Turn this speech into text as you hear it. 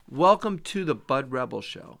Welcome to the Bud Rebel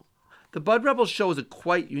Show. The Bud Rebel Show is a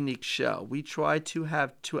quite unique show. We try to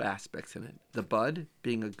have two aspects in it. The Bud,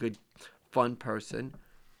 being a good, fun person,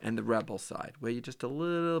 and the Rebel side, where you're just a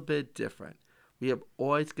little bit different. We are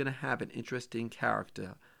always going to have an interesting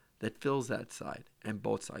character that fills that side, and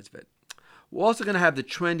both sides of it. We're also going to have the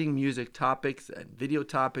trending music topics and video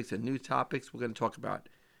topics and news topics we're going to talk about.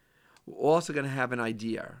 We're also going to have an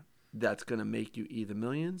idea that's going to make you either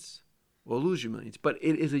millions or lose your millions. But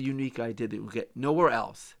it is a unique idea that you'll get nowhere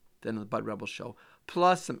else than the Bud Rebel Show,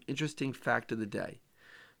 plus some interesting fact of the day.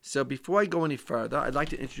 So before I go any further, I'd like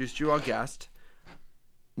to introduce you our guest,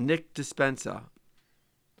 Nick Dispenza.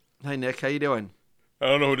 Hi, Nick. How you doing? I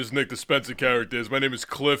don't know who this Nick Dispenza character is. My name is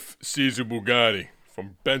Cliff Caesar Bugatti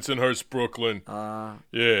from Bensonhurst, Brooklyn.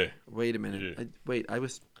 Yeah. Wait a minute. Yeah. I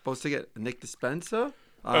was supposed to get Nick Dispenza?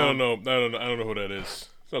 I don't know who that is.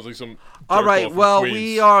 Sounds like some. All right. Well,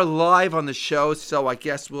 we are live on the show, so I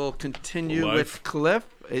guess we'll continue with Cliff.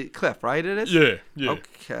 Cliff, right? It is. Yeah.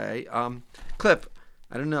 Okay. Cliff.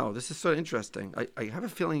 I don't know. This is sort of interesting. I have a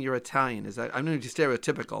feeling you're Italian. I don't know if you're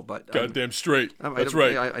stereotypical, but goddamn straight. That's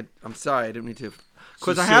right. I'm sorry. I didn't mean to.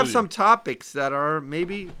 Because I have some topics that are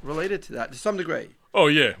maybe related to that to some degree. Oh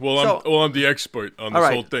yeah. Well, I'm the expert on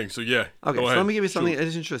this whole thing. So yeah. Okay. So let me give you something that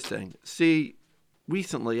is interesting. See.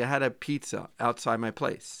 Recently, I had a pizza outside my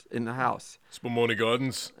place in the house. Spumoni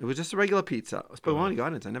Gardens? It was just a regular pizza. Spumoni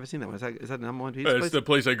Gardens. I've never seen that one. Is that the number one pizza place? It's the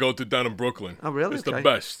place I go to down in Brooklyn. Oh, really? It's the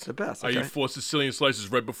best. The best. Okay. I eat 4 Sicilian slices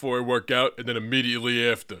right before I work out, and then immediately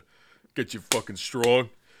after. Get you fucking strong.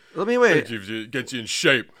 Let me wait. Get you in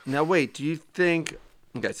shape. Now, wait. Do you think...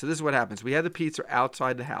 Okay, so this is what happens. We had the pizza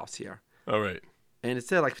outside the house here. All right. And it's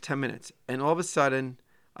there like for 10 minutes. And all of a sudden,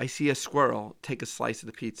 I see a squirrel take a slice of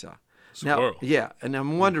the pizza. Squirrel. Now, yeah, and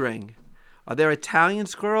I'm wondering, are there Italian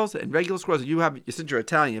squirrels and regular squirrels? Since you're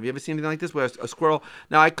Italian, have you ever seen anything like this where a squirrel?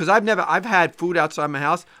 Now, because I've had food outside my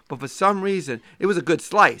house, but for some reason, it was a good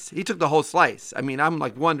slice. He took the whole slice. I mean, I'm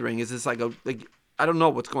like wondering, is this like I don't know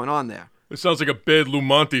what's going on there. It sounds like a bad Lou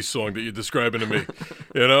Monte song that you're describing to me.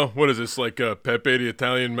 You know, what is this, like Pepe the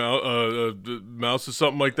Italian mouse or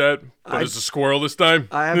something like that? But it's a squirrel this time.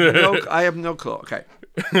 I have no clue. Okay.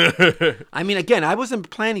 I mean, again, I wasn't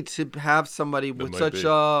planning to have somebody with such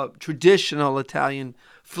a traditional Italian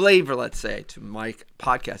flavor, let's say, to my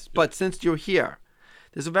podcast. But since you're here,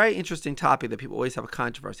 there's a very interesting topic that people always have a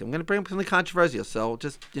controversy. I'm going to bring up something controversial, so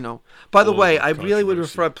just, By the way, I really would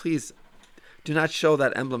refer, please, do not show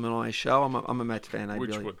that emblem on my show. I'm a Mets fan.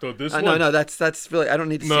 Which one? This one? No, that's really, I don't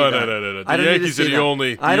need to see that. No. The Yankees are the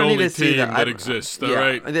only team that exists, all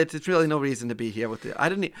right? There's really no reason to be here with it. I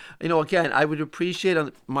didn't need, again, I would appreciate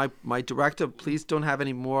my director, please don't have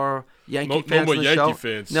any more Yankee fans on the show. No more Yankee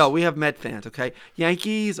fans. No, we have Met fans, okay?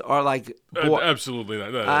 Yankees are like... absolutely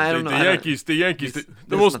not. No. I don't know. The Yankees,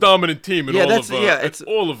 the most dominant team in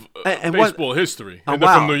all of baseball history. And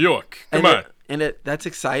they're from New York. Come on. And that's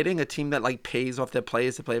exciting. A team that pays off their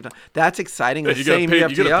players to play. That's exciting. Yeah, you got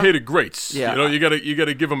to pay the greats. Yeah. You got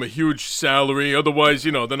to give them a huge salary. Otherwise,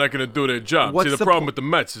 they're not going to do their job. See, the problem with the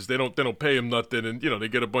Mets is they don't pay them nothing, and they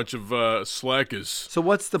get a bunch of slackers. So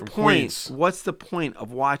what's the point? Queens. What's the point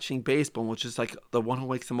of watching baseball, which is like the one who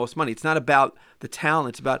makes the most money? It's not about the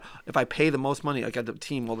talent. It's about if I pay the most money, I got the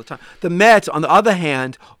team all the time. The Mets, on the other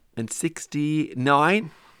hand, in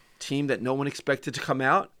 '69, team that no one expected to come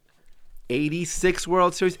out. 86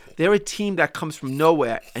 World Series. They're a team that comes from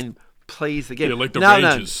nowhere and plays the game. Yeah, like the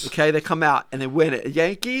Rangers. Okay, they come out and they win it.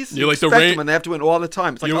 Yankees, you like expect them and they have to win all the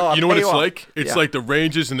time. It's like, you know what it's off. Like? It's like the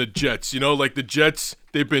Rangers and the Jets. Like the Jets,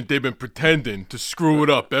 they've been pretending to screw it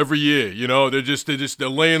up every year. They're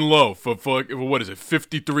laying low for what is it,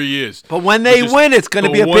 53 years. But when they win, it's going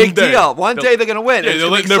to be a big deal. One day they're going to win. Yeah, they're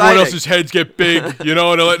letting everyone else's heads get big. And they're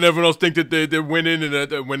letting everyone else think that they're winning,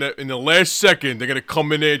 and when in the last second they're going to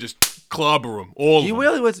come in there and just clobber them. You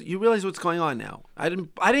realize what's going on now? I didn't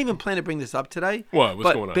even plan to bring this up today. What's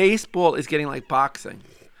going on? But baseball is getting like boxing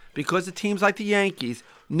because of teams like the Yankees.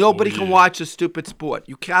 Nobody can watch a stupid sport.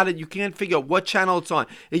 You can't figure out what channel it's on.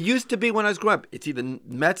 It used to be when I was growing up, it's either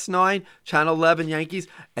Mets 9, Channel 11, Yankees,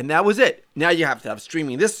 and that was it. Now you have to have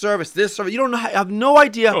streaming this service. You don't know. Have no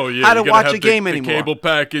idea how to watch a game anymore. Cable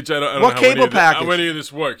package. I don't what know cable package? How any of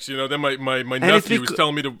this works? Then my nephew was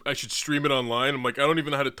telling me I should stream it online. I'm like, I don't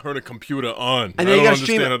even know how to turn a computer on. And I don't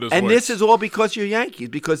understand how this works. And works. this is all because you're Yankees.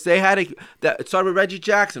 Because they had it started with Reggie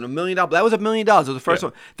Jackson, $1 million. That was $1 million. It was the first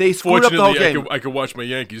one. They screwed up the whole game. I could watch my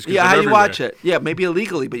Yankees Yankees. Yeah, how do you everywhere. watch it? Yeah, maybe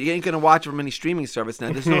illegally, but you ain't going to watch it from any streaming service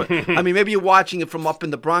now. There's no, I mean, maybe you're watching it from up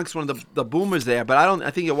in the Bronx, one of the boomers there, but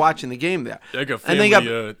I think you're watching the game there. Yeah, I got family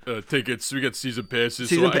tickets. We got season passes,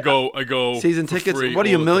 so I go season for tickets. free What are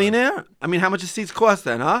you, a all the millionaire? time. I mean, how much do seats cost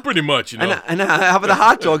then, huh? Pretty much, And how about the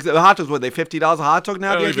hot dogs? The hot dogs, what, they $50 a hot dog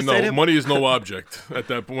now? I don't even know. Money is no object at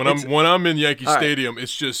that point. When I'm in Yankee Stadium,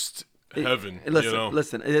 it's just heaven.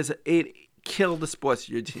 Listen. It killed the sports of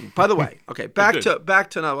your team. By the way, okay, back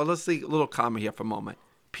to now. Well, let's see a little calmer here for a moment.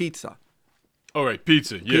 Pizza. All right,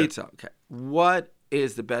 pizza. Yeah. Pizza. Okay. What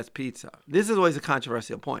is the best pizza? This is always a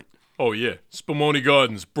controversial point. Oh yeah, Spumoni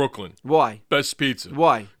Gardens, Brooklyn. Why? Best pizza.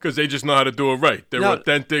 Why? Because they just know how to do it right. They're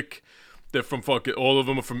authentic. They're from all of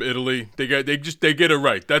them are from Italy. They get it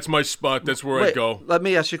right. That's my spot. That's where I go. Let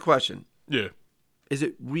me ask you a question. Yeah. Is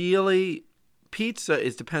it really pizza?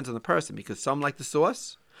 Depends on the person because some like the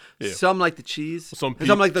sauce. Yeah. Some like the cheese. Some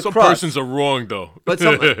like the some crust. Persons are wrong though. But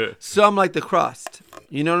some like the crust.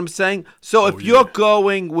 You know what I'm saying? So if you're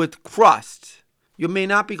going with crust, you may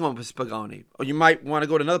not be going with spaghetti. Or you might want to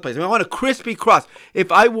go to another place. I want a crispy crust.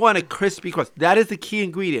 If I want a crispy crust, that is the key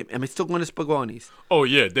ingredient. Am I still going to spaghetti's? Oh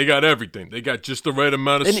yeah, they got everything. They got just the right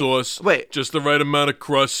amount of sauce. Just the right amount of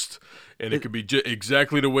crust. And it could be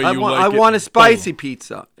exactly the way you like it. I want a spicy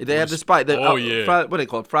pizza. They have the spice. Oh, yeah. What do they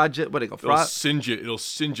call it? It'll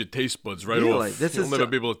singe your taste buds right off. You'll never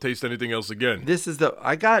be able to taste anything else again.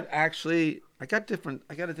 I got a different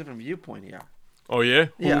viewpoint here. Oh, yeah?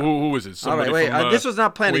 Yeah. Who is it? Somebody all right, wait. This was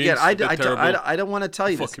not planned again. I don't want to tell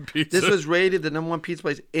you this. Pizza. This was rated the #1 pizza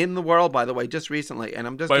place in the world, by the way, just recently. And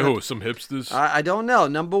I'm just by who? Some hipsters? I don't know.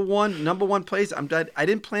 Number one place. I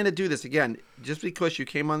didn't plan to do this again, just because you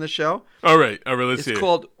came on the show. All right. Let's see. It's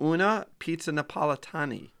called Una Pizza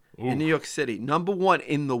Napolitani in New York City. #1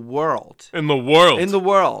 in the world. In the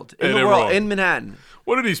world. In Manhattan.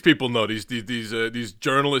 What do these people know? These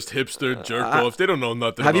journalist hipster jerk offs. They don't know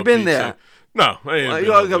nothing. Have about you been pizza. there? No, I ain't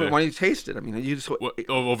been over there. Why don't you taste it? I mean, you just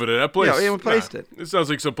over to that place. Yeah, we placed it. It sounds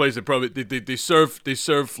like some place that probably they serve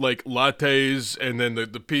like lattes, and then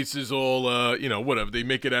the pizza's all whatever. They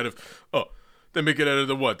make it out of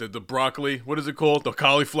the what? The broccoli. What is it called? The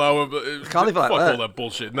cauliflower. Cauliflower. Fuck all that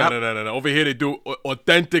bullshit. No. Over here they do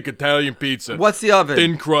authentic Italian pizza. What's the oven?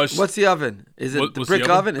 Thin crust. What's the oven? Is it the brick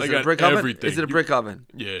oven? Is it a brick oven? Is it a brick oven?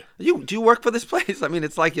 Yeah. Do you work for this place? I mean,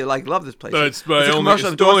 it's like you love this place. It's the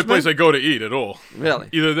only place I go to eat at all. Really?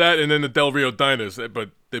 Either that and then the Del Rio Diners,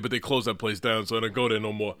 but they closed that place down, so I don't go there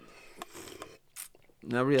no more.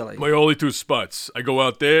 No, really. My only two spots. I go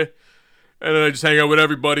out there. And then I just hang out with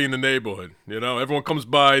everybody in the neighborhood. Everyone comes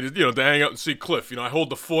by, to hang out and see Cliff. I hold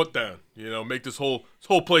the fort down. Make this whole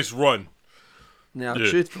place run. Now,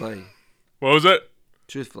 truthfully. What was that?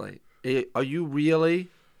 Truthfully, are you really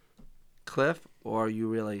Cliff or are you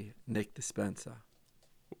really Nick Dispenza?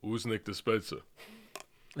 Who's Nick Dispenza?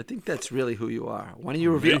 I think that's really who you are. Why don't you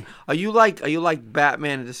reveal? Me? Are you like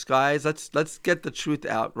Batman in disguise? Let's get the truth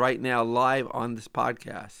out right now, live on this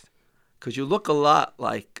podcast, because you look a lot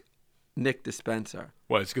like Nick Dispenza.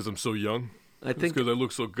 Why? It's because I'm so young. I think because I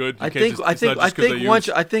look so good. I think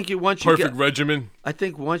once perfect regimen. I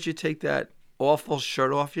think once you take that awful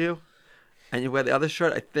shirt off you, and you wear the other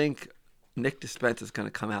shirt, I think Nick Dispenza is going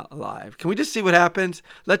to come out alive. Can we just see what happens?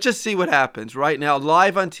 Let's just see what happens right now,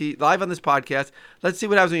 live on this podcast. Let's see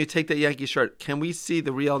what happens when you take that Yankee shirt. Can we see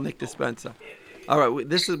the real Nick Dispenza? All right,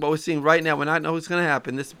 this is what we're seeing right now. We're not know what's going to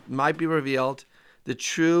happen. This might be revealed. The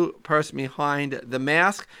true person behind the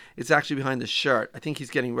mask is actually behind the shirt. I think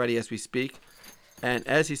he's getting ready as we speak. And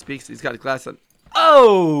as he speaks, he's got a glass on.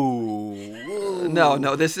 Oh!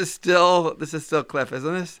 No, this is still Cliff,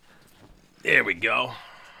 isn't this? There we go.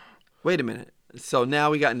 Wait a minute. So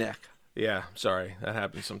now we got Nick. Yeah, sorry. That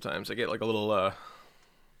happens sometimes. I get like a little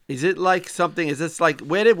Is it like something? Is this like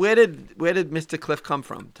where did Mr. Cliff come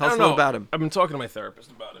from? Tell us a little about him. I've been talking to my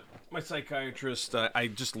therapist about it. My psychiatrist, I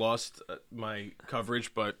just lost my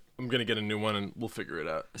coverage, but I'm going to get a new one and we'll figure it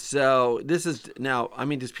out. So this is now, I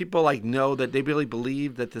mean, does people know that they really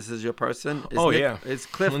believe that this is your person? Yeah. It's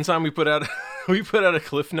Cliff. One time we put out a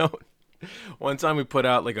Cliff note. One time we put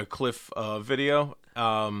out like a Cliff video.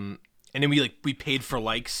 And then we paid for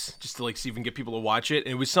likes just to see if we can get people to watch it.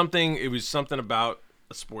 And it was something about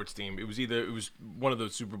a sports team. It was one of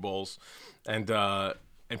those Super Bowls. And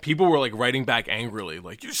people were writing back angrily,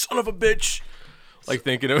 you son of a bitch,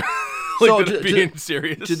 thinking of being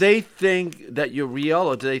serious. Do they think that you're real,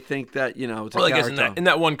 or do they think that it's a character? In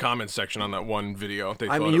that one comment section on that one video, they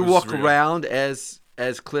thought you it was walk real. around as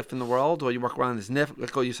Cliff in the world, or you walk around as Nick.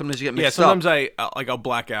 Sometimes you get mixed up. Yeah, sometimes I'll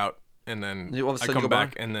black out and then all of a I sudden come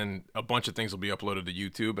back, and then a bunch of things will be uploaded to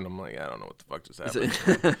YouTube, and I'm like, I don't know what the fuck just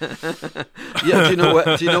happened. Yeah,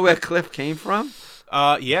 do you know where Cliff came from?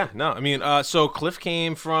 Yeah, no, I mean, so Cliff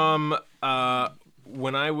came from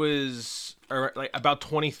when I was like about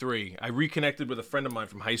 23. I reconnected with a friend of mine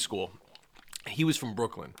from high school. He was from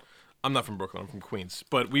Brooklyn. I'm not from Brooklyn. I'm from Queens.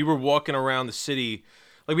 But we were walking around the city.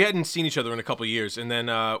 Like, we hadn't seen each other in a couple of years. And then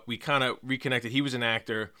we kind of reconnected. He was an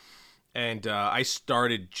actor. And I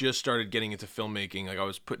just started getting into filmmaking. Like, I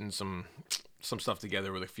was putting some stuff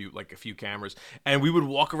together with a few cameras. And we would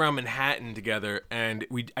walk around Manhattan together. And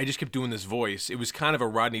I just kept doing this voice. It was kind of a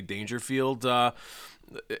Rodney Dangerfield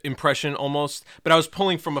impression almost, but I was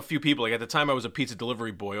pulling from a few people. Like, at the time I was a pizza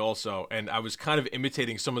delivery boy also, and I was kind of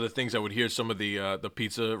imitating some of the things I would hear some of the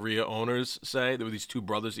pizzeria owners say. There were these two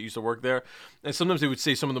brothers that used to work there, and sometimes they would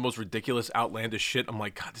say some of the most ridiculous, outlandish shit. I'm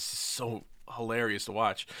like, God, this is so hilarious to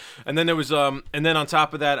watch. And then there was and then on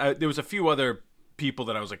top of that, there was a few other people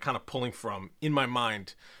that I was like kind of pulling from in my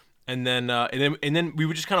mind. And then we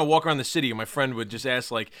would just kind of walk around the city, and my friend would just ask,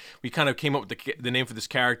 like, we kind of came up with the name for this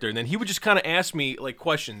character, and then he would just kind of ask me like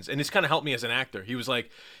questions, and this kind of helped me as an actor. He was like,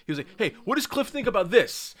 hey, what does Cliff think about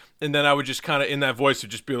this? And then I would just kind of in that voice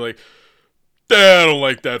would just be like, I don't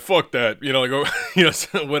like that, fuck that, you know, like, you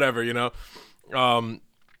know, whatever, you know.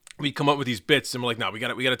 We come up with these bits, and we're like, no, we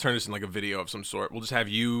got to turn this in like a video of some sort. We'll just have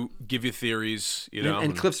you give your theories, you know.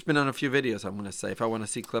 And Cliff's been on a few videos. I'm gonna say, if I want to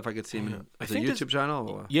see Cliff, I could see him as a YouTube channel.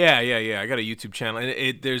 Or? Yeah. I got a YouTube channel,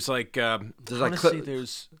 and there's like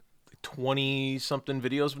there's 20 something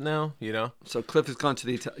videos now, you know. So Cliff has gone to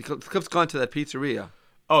that pizzeria.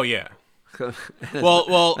 Oh yeah.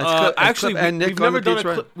 well, actually,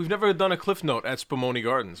 we've never done a Cliff Note at Spumoni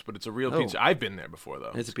Gardens, but it's a real pizza. I've been there before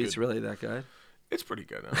though. Is the pizza really that good? It's pretty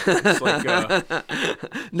good. It's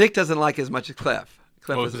like Nick doesn't like as much as Cliff.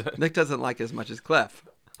 Nick doesn't like as much as Cliff.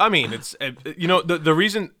 I mean, it's you know the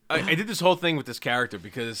reason I did this whole thing with this character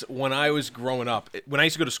because when I was growing up, when I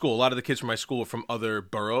used to go to school, a lot of the kids from my school were from other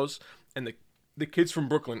boroughs, and the kids from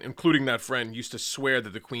Brooklyn, including that friend, used to swear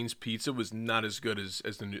that the Queens pizza was not as good as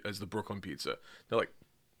the Brooklyn pizza. They're like,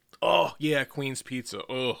 oh yeah, Queens pizza.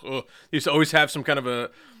 Oh. They used to always have some kind of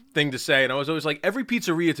a thing to say, and I was always like, every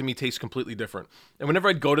pizzeria to me tastes completely different. And whenever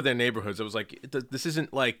I'd go to their neighborhoods, I was like, this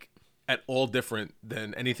isn't like at all different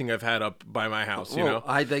than anything I've had up by my house. You know,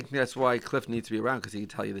 I think that's why Cliff needs to be around, because he can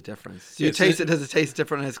tell you the difference. Do you taste it? Does it taste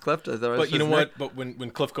different as Cliff does? But you know what? But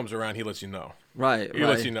when Cliff comes around, he lets you know. Right. He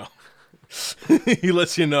lets you know. He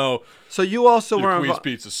lets you know. So you also were Queens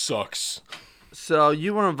pizza sucks. So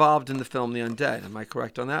you were involved in the film The Undead. Am I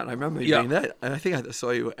correct on that? I remember you being that. And I think I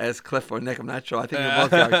saw you as Cliff or Nick. I'm not sure. I think you're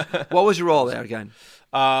both. What was your role there again?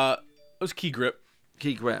 It was key grip.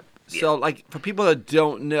 Key grip. Yeah. So, like, for people that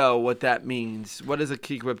don't know what that means, what does a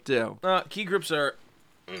key grip do? Key grip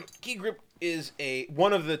is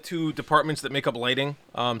one of the two departments that make up lighting.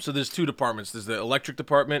 So there's two departments. There's the electric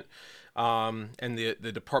department, and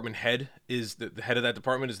the department head is the head of that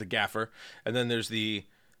department is the gaffer, and then there's the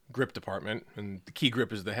grip department, and the key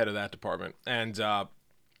grip is the head of that department. And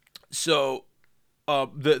so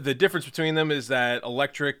the difference between them is that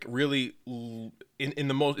electric really in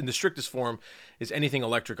the strictest form is anything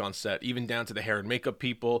electric on set, even down to the hair and makeup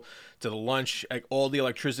people, to the lunch. Like, all the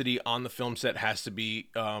electricity on the film set has to be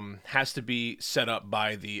set up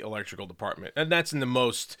by the electrical department, and that's in the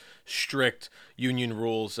most strict union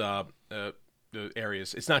rules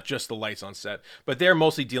areas. It's not just the lights on set, but they're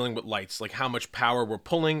mostly dealing with lights, like how much power we're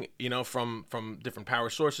pulling, you know, from different power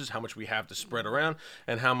sources, how much we have to spread around,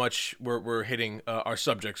 and how much we're hitting our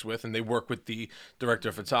subjects with, and they work with the director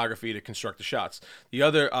of photography to construct the shots. The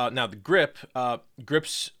other now the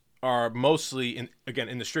grips are mostly in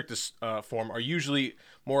the strictest form are usually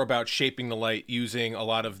more about shaping the light using a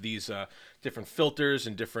lot of these different filters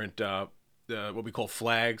and different what we call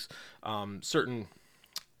flags, certain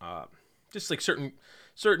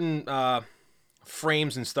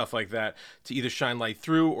frames and stuff like that to either shine light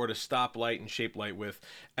through or to stop light and shape light with.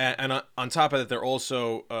 And on top of that, they're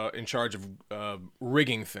also in charge of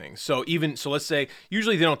rigging things. So let's say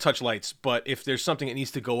usually they don't touch lights, but if there's something that needs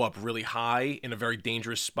to go up really high in a very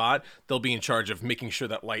dangerous spot, they'll be in charge of making sure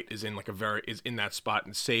that light is in that spot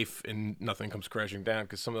and safe and nothing comes crashing down,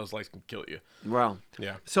 because some of those lights can kill you. Wow.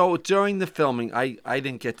 Yeah. So during the filming, I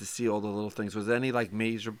didn't get to see all the little things. Was there any like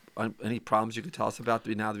major any problems you could tell us about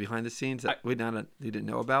now the behind the scenes that you didn't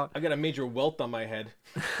know about? I got a major welt on my head.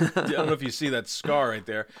 I don't know if you see that scar right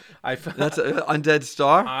there. That's an undead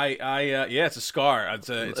star. Yeah, it's a scar. It's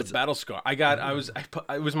a battle scar.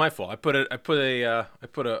 It was my fault. I put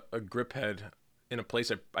a grip head in a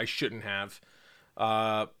place I shouldn't have.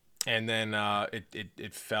 and then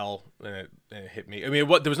it fell and it hit me. I mean,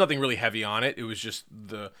 there was nothing really heavy on it. It was just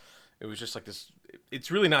like this.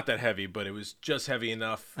 It's really not that heavy, but it was just heavy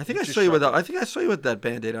enough. I think I saw you with that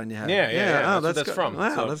Band-Aid on your head. Yeah. Oh, that's what that's from.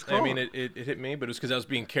 Wow, so, that's cool. I mean, it hit me, but it was because I was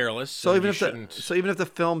being careless. So even if the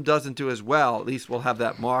film doesn't do as well, at least we'll have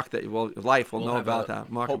that mark that life will know about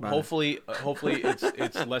that mark. Hopefully,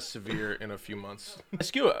 it's less severe in a few months.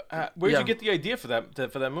 Ask you, where did you get the idea for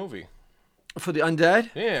that movie? For the Undead?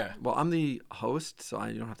 Yeah. Well, I'm the host, so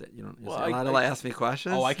you're not allowed to ask me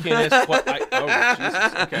questions. Oh, I can't ask questions. Oh,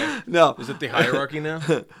 Jesus. Okay. No. Is it the hierarchy now?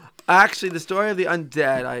 Actually, the story of the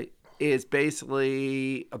Undead is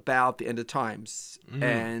basically about the end of times.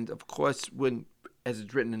 And, of course, as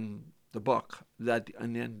it's written in the book, that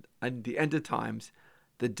at the end of times,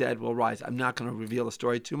 the dead will rise. I'm not going to reveal the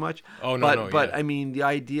story too much. Oh, no. But I mean, the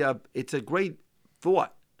idea, it's a great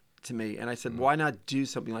thought to me, and I said, why not do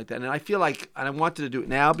something like that? And I feel like, and I wanted to do it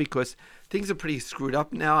now because things are pretty screwed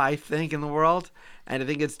up now, I think, in the world, and I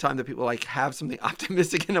think it's time that people have something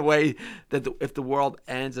optimistic in a way that if the world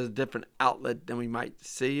ends as a different outlet than we might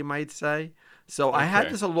see, you might say. So okay. I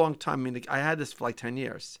had this a long time. I mean, I had this for like 10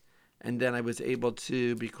 years, and then I was able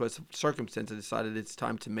to, because of circumstance, I decided it's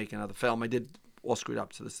time to make another film. I did All Screwed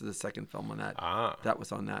Up, so this is the second film on that. That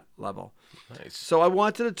was on that level. Nice. So I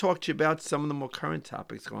wanted to talk to you about some of the more current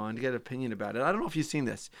topics going on, to get an opinion about it. I don't know if you've seen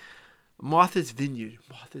this. Martha's Vineyard.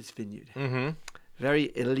 Mm-hmm.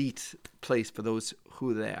 Very elite place for those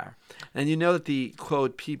who are there. And you know that the,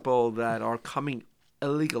 quote, people that are coming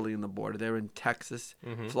illegally in the border, they're in Texas,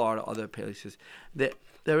 Florida, other places.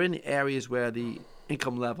 They're in areas where the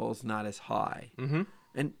income level is not as high. Mm-hmm.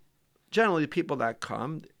 And generally, the people that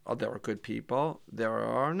come, there are good people. There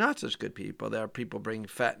are not such good people. There are people bringing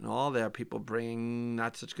fentanyl. There are people bringing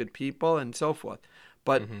not such good people, and so forth.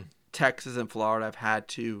 But Texas and Florida have had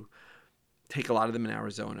to take a lot of them in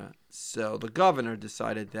Arizona. So the governor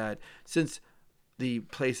decided that since the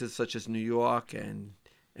places such as New York and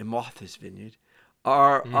Martha's Vineyard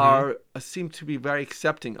seem to be very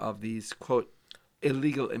accepting of these, quote,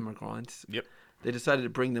 illegal immigrants. Yep. They decided to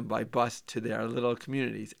bring them by bus to their little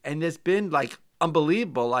communities. And there's been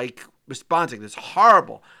unbelievable response. This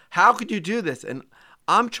horrible. How could you do this? And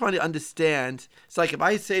I'm trying to understand. It's like if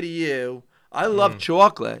I say to you, I love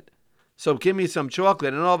chocolate, so give me some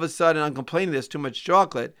chocolate. And all of a sudden I'm complaining there's too much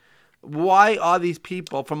chocolate. Why are these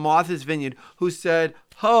people from Martha's Vineyard who said,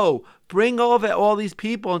 bring over all these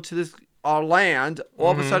people into our land,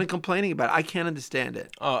 all of a sudden complaining about it? I can't understand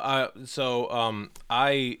it.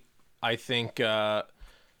 I think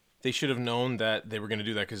they should have known that they were going to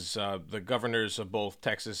do that because the governors of both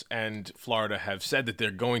Texas and Florida have said that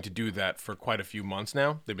they're going to do that for quite a few months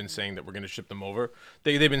now. They've been saying that we're going to ship them over.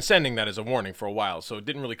 They've been sending that as a warning for a while, so it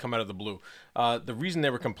didn't really come out of the blue. The reason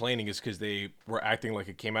they were complaining is because they were acting like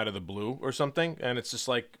it came out of the blue or something, and it's just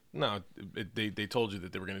like, no, they told you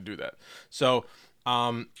that they were going to do that. So,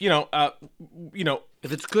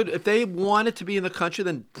 if it's good, if they want it to be in the country,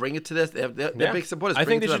 then bring it to this. They're big supporters. I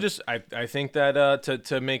think they should just. I think that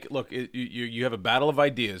to make you have a battle of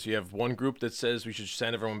ideas. You have one group that says we should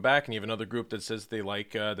send everyone back, and you have another group that says they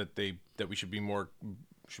like that we should be more.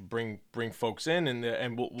 Should bring folks in,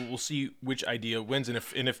 and we'll see which idea wins. And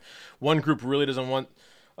if one group really doesn't want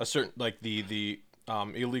a certain the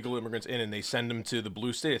illegal immigrants in, and they send them to the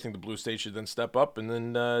blue state, I think the blue state should then step up and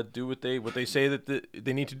then do what they say that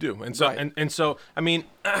they need to do. And so right. and so I mean,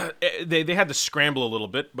 they had to scramble a little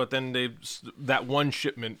bit, but then that one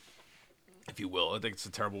shipment, if you will, I think it's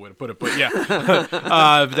a terrible way to put it, but yeah,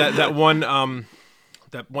 that one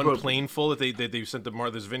plane full that they sent to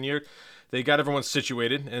Martha's Vineyard. They got everyone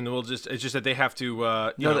situated, and it's just that they have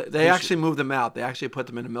to. They actually moved them out. They actually put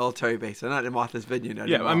them in a military base. They're not in Martha's Vineyard anymore.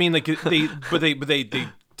 Yeah, I mean, they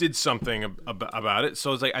did something about it.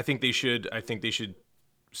 So it's like I think they should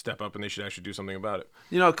step up, and they should actually do something about it.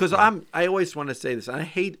 Because I always want to say this, and I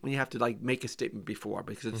hate when you have to make a statement before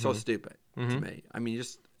because it's so stupid to me. I mean,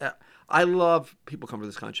 I love people come to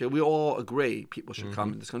this country. We all agree people should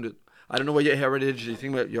come to this country. I don't know what your heritage. You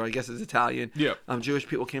think I guess it's Italian. Yeah. Jewish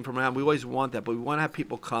people came from around. We always want that, but we want to have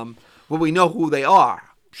people come where we know who they are.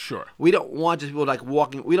 Sure. We don't want just people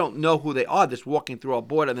walking. We don't know who they are, just walking through our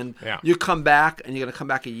border. And then you come back, and you're going to come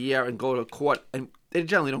back a year and go to court. And they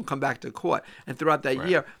generally don't come back to court. And throughout that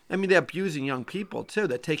year, I mean, they're abusing young people too.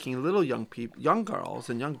 They're taking little young girls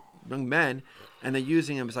and young men, and they're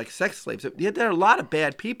using them as sex slaves. There are a lot of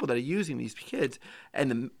bad people that are using these kids,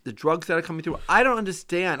 and the drugs that are coming through. I don't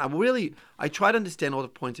understand. I try to understand all the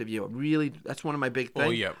points of view. That's one of my big things.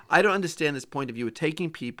 Oh, yeah. I don't understand this point of view of taking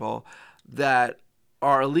people that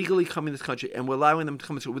are illegally coming to this country and we're allowing them to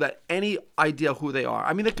come in without any idea who they are.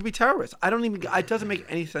 I mean, they could be terrorists. It doesn't make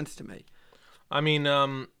any sense to me. I mean,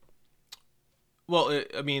 well,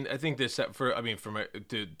 I mean, I think this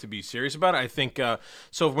to be serious about it. I think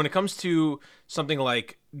so. When it comes to something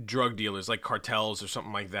like drug dealers, like cartels or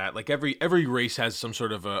something like that, like every race has some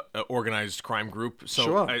sort of a organized crime group. So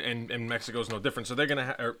sure. And Mexico's no different. So they're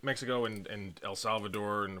gonna Mexico and El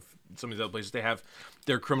Salvador and some of these other places, they have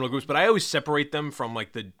their criminal groups. But I always separate them from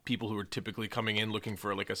like the people who are typically coming in looking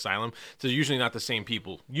for like asylum. So they're usually not the same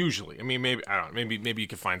people. Usually, I mean, maybe I don't know. Maybe you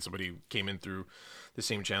could find somebody who came in through the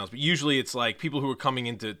same channels, but usually it's like people who are coming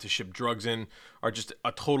in to ship drugs in are just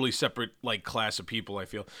a totally separate like class of people, I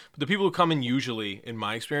feel. But the people who come in usually, in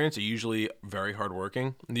my experience, are usually very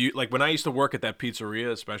hardworking. Like when I used to work at that pizzeria,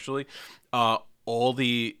 especially, there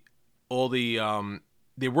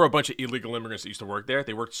were a bunch of illegal immigrants that used to work there.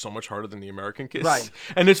 They worked so much harder than the American kids. Right.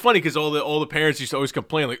 And it's funny because all the parents used to always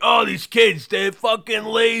complain like, "Oh, these kids, they're fucking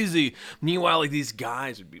lazy." Meanwhile, like these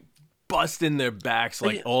guys would be busting their backs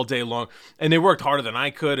like all day long, and they worked harder than I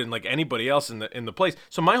could and like anybody else in the place.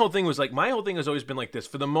 So my whole thing has always been like this.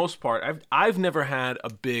 For the most part, I've never had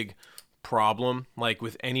a big problem like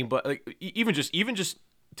with anybody, like even just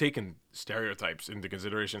taking stereotypes into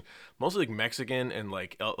consideration. Mostly like Mexican and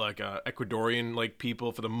like Ecuadorian like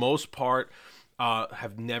people, for the most part,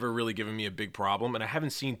 have never really given me a big problem, and I haven't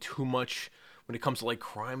seen too much when it comes to like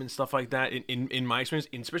crime and stuff like that in my experience,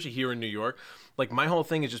 especially here in New York. Like my whole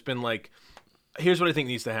thing has just been like, here's what I think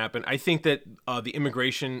needs to happen. I think that the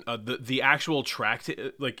immigration, the actual track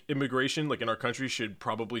to like immigration, like in our country, should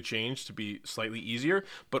probably change to be slightly easier.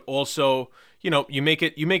 But also, you make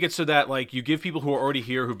it so that like you give people who are already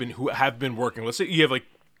here who have been working. Let's say you have like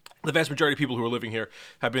the vast majority of people who are living here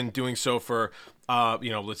have been doing so for,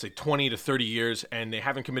 let's say 20 to 30 years, and they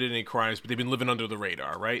haven't committed any crimes, but they've been living under the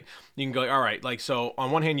radar, right? You can go, all right, like, so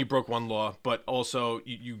on one hand, you broke one law, but also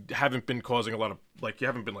you haven't been causing a lot of, like, you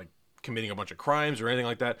haven't been, like, committing a bunch of crimes or anything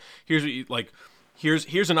like that. Here's what you, like,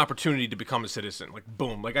 here's an opportunity to become a citizen. Like,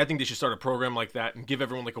 boom. Like, I think they should start a program like that and give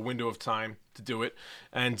everyone, like, a window of time to do it.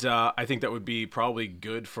 And I think that would be probably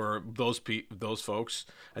good for those folks.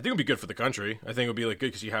 I think it would be good for the country. I think it would be, like, good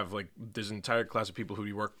because you have, like, there's an entire class of people who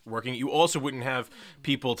would be working. You also wouldn't have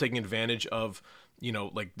people taking advantage of,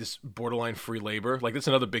 like, this borderline free labor. Like, that's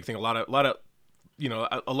another big thing. A lot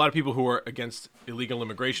of people who are against illegal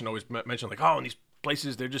immigration always mention, like, oh, and these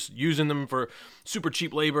places, they're just using them for super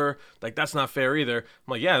cheap labor. Like, that's not fair either.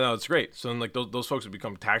 I'm like, yeah, no, it's great. So then, like, those folks would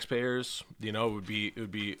become taxpayers. It would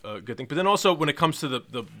be a good thing. But then also when it comes to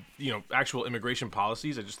the actual immigration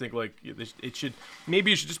policies, I just think like it should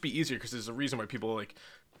just be easier, because there's a reason why people are like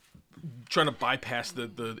trying to bypass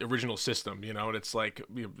the original system, and it's like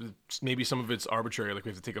maybe some of it's arbitrary. Like, we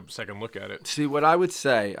have to take a second look at it. See, what I would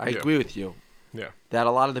say, I agree with you. Yeah. That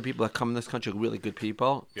a lot of the people that come in this country are really good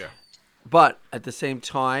people. Yeah. But at the same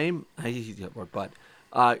time, I use that word, but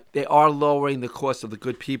they are lowering the cost of the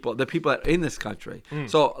good people, the people that are in this country.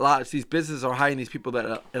 So a lot of these businesses are hiring these people that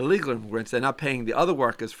are illegal immigrants. They're not paying the other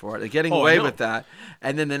workers for it. They're getting away with that.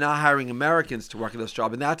 And then they're not hiring Americans to work in those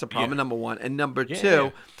jobs. And that's a problem, number one. And number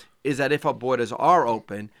two is that if our borders are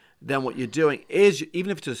open, then what you're doing is,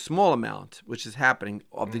 even if it's a small amount, which is happening,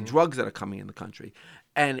 of the drugs that are coming in the country,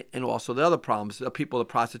 and also the other problems, the people, the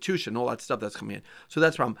prostitution, all that stuff that's coming in. So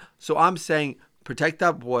that's the problem. So I'm saying protect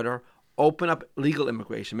that border, open up legal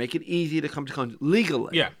immigration, make it easy to come to country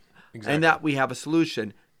legally. Yeah, exactly. And that we have a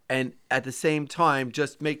solution. And at the same time,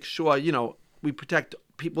 just make sure, we protect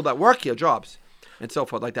people that work here, jobs, and so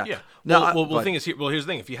forth like that. Yeah. Now, the thing is, here's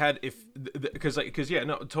the thing.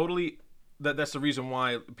 Totally. That's the reason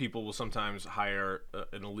why people will sometimes hire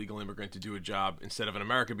an illegal immigrant to do a job instead of an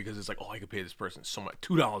American, because it's like, oh, I could pay this person so much,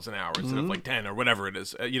 $2 an hour instead of like 10 or whatever it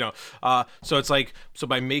is, So it's like, so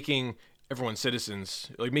by making everyone citizens,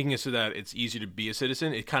 like making it so that it's easier to be a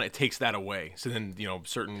citizen, it kind of takes that away. So then,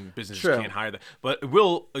 certain businesses can't hire that, but it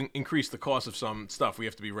will increase the cost of some stuff. We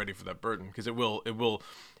have to be ready for that burden, because it will,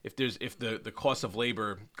 if the cost of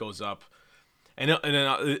labor goes up, and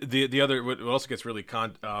then the other, what also gets really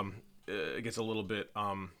it gets a little bit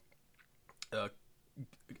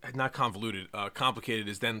not convoluted, complicated,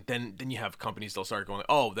 is then you have companies, they'll start going,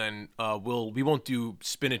 oh, then we won't do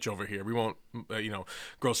spinach over here. We won't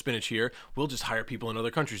grow spinach here. We'll just hire people in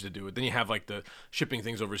other countries to do it. Then you have like the shipping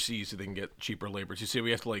things overseas so they can get cheaper labor. So you see,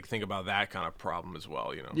 we have to like think about that kind of problem as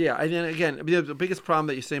well, Yeah, and then again, the biggest problem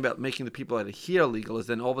that you're saying about making the people that are here legal is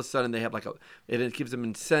then all of a sudden they have it gives them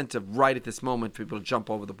incentive right at this moment for people to jump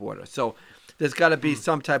over the border. So there's got to be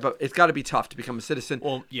some type of, it's got to be tough to become a citizen.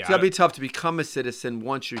 Well, yeah. It's got to be tough to become a citizen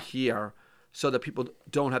once you're here, so that people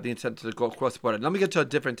don't have the incentive to go across the border. Let me get to a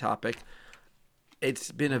different topic.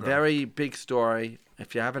 It's been a very big story.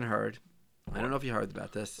 If you haven't heard, I don't know if you heard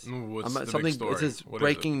about this. What's the big story? This is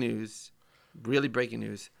breaking news. Really breaking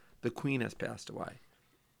news. The Queen has passed away.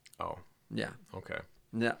 Oh. Yeah. Okay.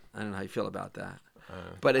 Yeah, I don't know how you feel about that.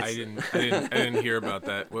 But I didn't hear about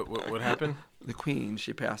that. What happened? The Queen,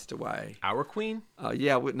 she passed away. Our Queen?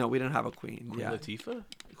 Yeah, we don't have a Queen. Queen Latifah?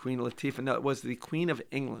 Queen Latifah. No, it was the Queen of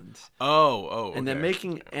England. Oh. Okay. And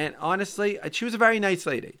they're and honestly, she was a very nice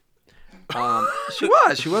lady.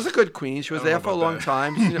 She was a good queen. She was there for a long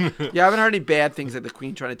time. You haven't heard any bad things of the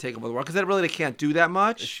Queen trying to take over the world because they can't do that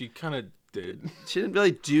much. She kind of did. She didn't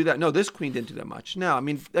really do that. No, this queen didn't do that much. No, I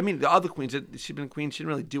mean the other queens. She's been a queen. She didn't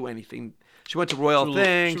really do anything. She went to royal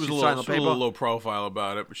things. She was a little low profile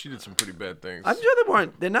about it, but she did some pretty bad things. I'm sure they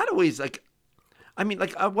weren't. They're not always like. I mean,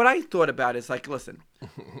 what I thought about is like, listen,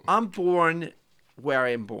 I'm born where I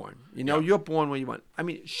am born. You're born where you want. I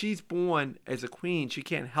mean, she's born as a queen. She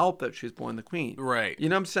can't help that she's born the queen. Right. You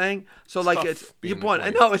know what I'm saying? So you're born.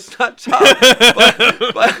 I know it's not tough,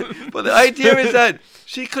 but the idea is that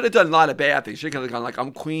she could have done a lot of bad things. She could have gone like,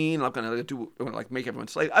 I'm queen. I'm gonna make everyone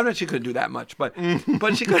slave. I know she couldn't do that much, but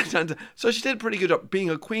she could have done. So she did a pretty good job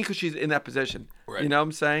being a queen because she's in that position. Right. You know what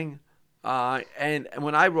I'm saying? And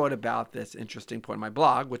when I wrote about this interesting point in my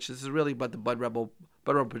blog, which is really about the Bud Rebel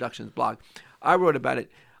Productions blog, I wrote about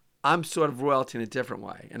it. I'm sort of royalty in a different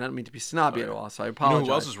way, and I don't mean to be snobby at all, so I apologize. You know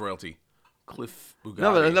who else is royalty? Cliff Bugatti.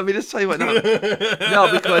 No, but let me just tell you what.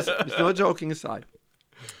 No, because no joking aside,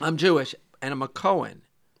 I'm Jewish and I'm a Cohen.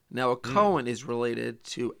 Now, a Cohen is related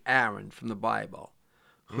to Aaron from the Bible,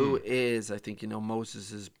 who is, I think,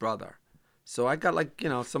 Moses' brother. So I got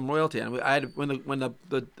some royalty, and I had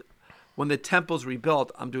when the temple's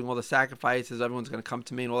rebuilt, I'm doing all the sacrifices. Everyone's going to come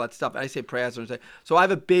to me and all that stuff. And I say prayers so I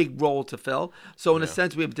have a big role to fill. So in a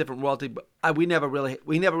sense, we have different royalty. But we never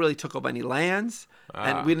really took over any lands,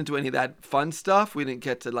 and we didn't do any of that fun stuff. We didn't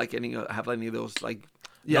get to have any of those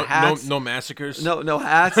hats. No massacres. No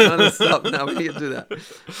hats. None of that stuff. No, we didn't do that.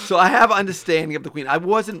 So I have understanding of the Queen.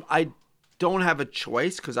 I don't have a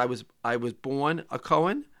choice because I was born a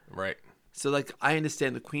Cohen. Right. So, I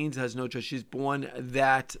understand the Queen has no choice. She's born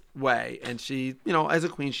that way. And she, as a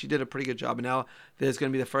queen, she did a pretty good job. And now there's going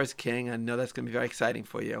to be the first king. I know that's going to be very exciting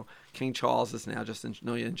for you. King Charles is now just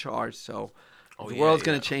in charge. So the world's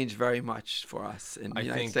going to change very much for us in the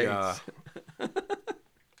United States.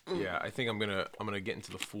 I think I'm gonna get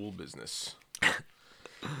into the fool business.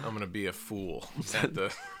 I'm gonna be a fool at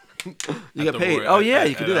the. You get paid.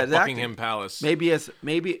 You can do that. Buckingham Palace. Maybe as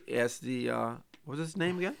the what was his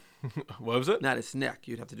name again? What was it? Not as Nick.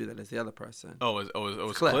 You'd have to do that as the other person.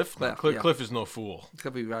 It's Cliff? Cliff is no fool. It's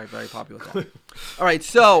going to be very, very popular. All right,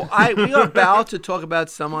 so we are about to talk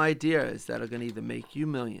about some ideas that are going to either make you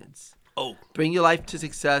millions, bring your life to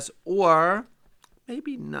success, or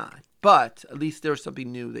maybe not. But at least there's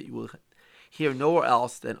something new that you will hear nowhere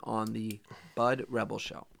else than on the Bud Rebel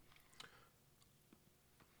Show.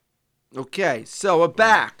 Okay, so we're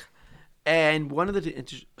back. And one of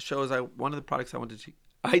the products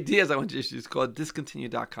ideas I want to issue is called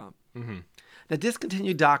discontinue.com. Mm-hmm. Now,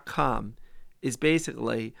 discontinue.com is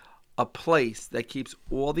basically a place that keeps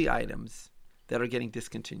all the items that are getting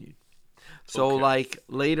discontinued. So,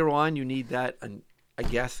 later on, you need that, I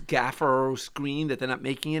guess, gaffer screen that they're not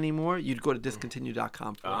making anymore. You'd go to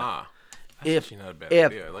discontinue.com for that. That's actually not a bad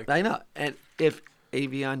idea. I like that. I know. And if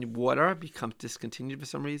Evian water becomes discontinued for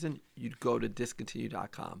some reason, you'd go to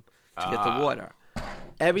discontinue.com to get the water.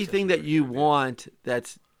 Everything that you want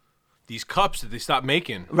that's these cups that they stopped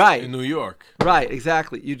making in New York. Right,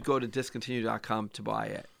 exactly. You'd go to discontinue.com to buy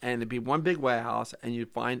it. And it'd be one big warehouse, and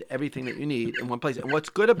you'd find everything that you need in one place. And what's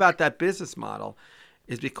good about that business model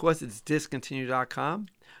is because it's discontinue.com,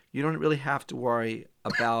 you don't really have to worry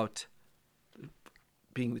about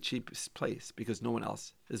being the cheapest place because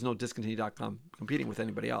there's no discontinue.com competing with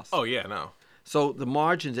anybody else. Oh, yeah, no. So the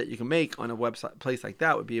margins that you can make on a place like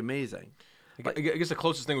that would be amazing. I guess the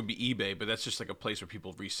closest thing would be eBay, but that's just like a place where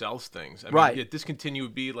people resell things. Discontinue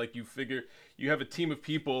would be like you figure you have a team of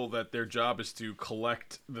people that their job is to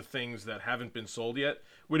collect the things that haven't been sold yet.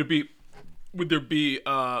 Would there be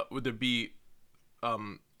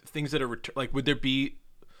things that are would there be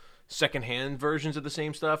secondhand versions of the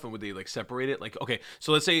same stuff, and would they separate it?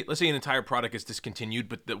 So let's say an entire product is discontinued,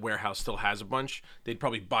 but the warehouse still has a bunch. They'd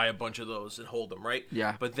probably buy a bunch of those and hold them, right?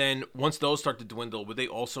 Yeah. But then once those start to dwindle, would they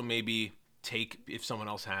also maybe take, if someone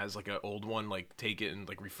else has an old one, take it and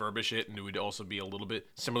refurbish it, and it would also be a little bit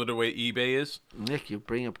similar to the way eBay is? Nick, you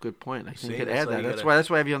bring up a good point. I think you could add that. That's why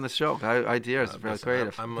I have you on the show. Ideas are really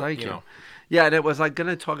creative. Thank you. Yeah, and it was going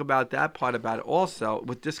to talk about that part about it also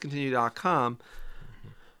with discontinue.com.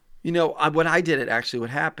 What I did, what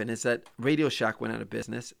happened is that Radio Shack went out of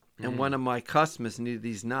business, and one of my customers needed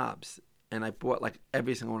these knobs, and I bought like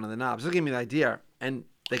every single one of the knobs. They'll give me the idea, and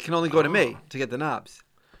they can only go to me to get the knobs.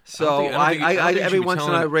 So I every once in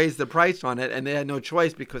a while I raised the price on it, and they had no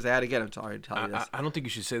choice because they had to get them. Sorry to tell you this. I don't think you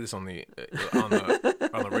should say this on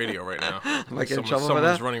the radio right now. Am I getting in trouble for that?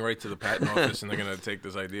 Someone's running right to the patent office, and they're going to take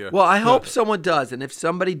this idea. Well, I hope someone does, and if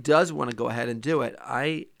somebody does want to go ahead and do it,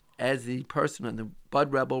 as the person on the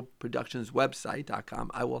Bud Rebel Productions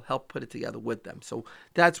website.com, I will help put it together with them. So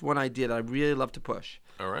that's one idea that I really love to push.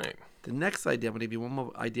 All right. The next idea, I'm going to give you one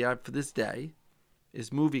more idea for this day, is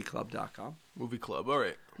movieclub.com. Movie club, all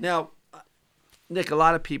right. Now, Nick, a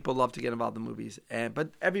lot of people love to get involved in movies,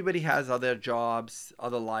 but everybody has other jobs,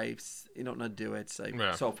 other lives. You don't know to do it,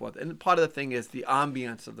 so forth. And part of the thing is the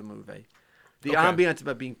ambience of the movie. The ambience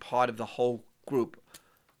about being part of the whole group,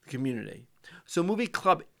 community. So Movie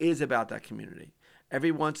Club is about that community.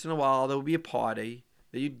 Every once in a while, there will be a party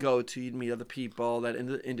that you'd go to. You'd meet other people that in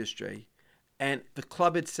the industry. And the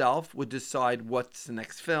club itself would decide what's the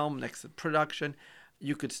next film, next production.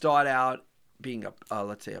 You could start out being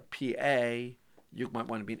let's say a PA. You might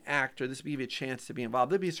want to be an actor. This would give you a chance to be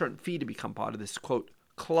involved. There'd be a certain fee to become part of this, quote,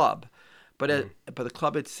 club. But the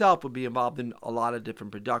club itself would be involved in a lot of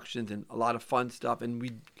different productions and a lot of fun stuff. And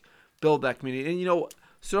we build that community. And,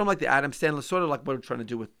 sort of like the Adam Sandler, sort of like what we're trying to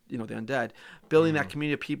do with, the Undead. Building that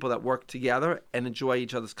community of people that work together and enjoy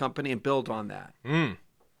each other's company and build on that. And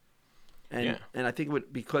I think it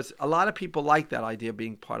would, because a lot of people like that idea of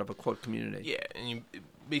being part of a, quote, community. Yeah, and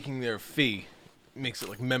making their fee makes it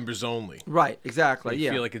like members only. Right, exactly,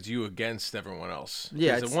 You feel like it's you against everyone else.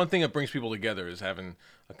 Yeah. The one thing that brings people together is having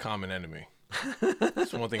a common enemy.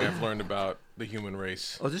 That's one thing I've learned about the human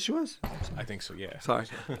race. Oh, is this yours? I think so, yeah. Sorry.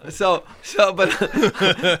 but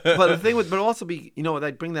the thing but also be,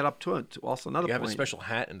 they bring that up to also another point. You have a special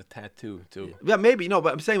hat and a tattoo, too. Yeah, maybe. No,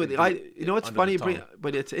 but I'm saying it's funny,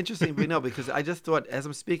 but it's interesting, because I just thought, as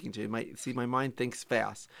I'm speaking to you, my mind thinks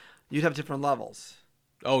fast. You'd have different levels.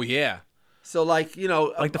 Oh, yeah. So, like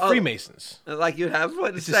the Freemasons. Like you'd have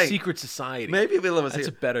what it's a secret society. Maybe we live we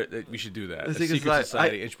should do that. A secret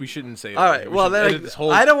society. We shouldn't say it. All right. Well, then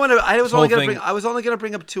I don't want to. I was only going to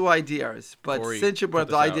bring up two ideas, but since you brought up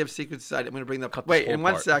the idea of secret society, I'm going to bring them up. Wait, in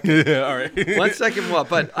 1 second. Yeah, all right. 1 second more.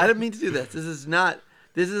 But I didn't mean to do this.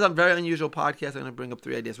 This is a very unusual podcast. I'm going to bring up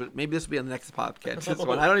three ideas. But maybe this will be on the next podcast. This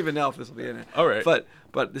one. I don't even know if this will be in it. All right. But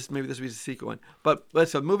this will be the secret one. But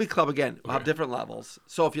so Movie Club again. We'll have different levels.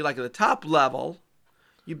 So if you're like at the top level,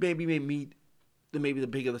 you maybe may meet the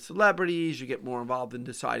bigger the celebrities. You get more involved in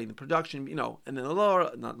deciding the production, and then the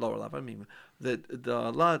lower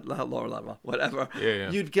level, whatever.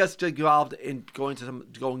 Yeah. You'd get involved in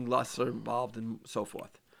going lesser involved and so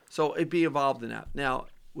forth. So it'd be involved in that. Now,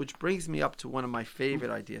 which brings me up to one of my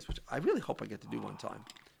favorite ideas, which I really hope I get to do one time.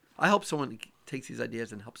 I hope someone takes these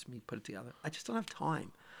ideas and helps me put it together. I just don't have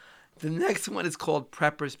time. The next one is called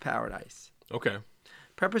Prepper's Paradise. Okay.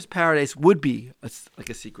 Prepper's Paradise would be like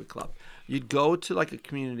a secret club. You'd go to like a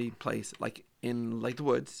community place, like in the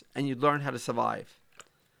woods, and you'd learn how to survive.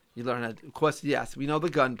 You learn how to, of course, yes, we know the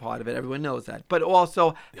gun part of it. Everyone knows that. But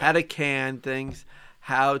also how to can things,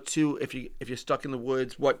 how to, if you're stuck in the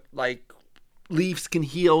woods, what like leaves can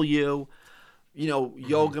heal you,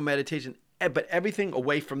 yoga, meditation, but everything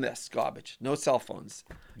away from this garbage. No cell phones.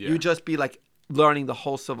 Yeah. You'd just be like learning the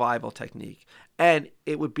whole survival technique. And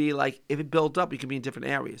it would be like, if it built up, you could be in different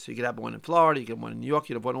areas. So you could have one in Florida, you could have one in New York,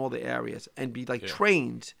 you'd have one in all the areas, and be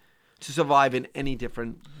trained to survive in any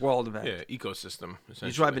different world event. Yeah, ecosystem, essentially.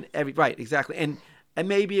 You drive in right, exactly. And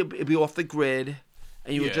maybe it'd be off the grid,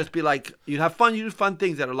 and you would just be like, you'd have fun, you'd do fun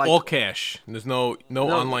things that are like... all cash. There's no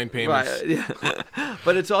online payments. Right, yeah.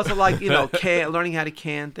 But it's also like, learning how to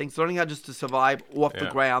can things, learning how just to survive off the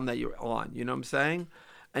ground that you're on. You know what I'm saying?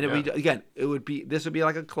 And this would be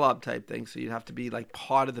like a club type thing. So you'd have to be like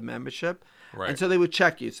part of the membership. Right. And so they would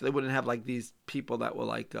check you. So they wouldn't have like these people that were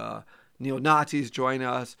like neo-Nazis join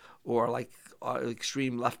us or like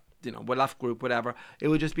extreme left, left group, whatever. It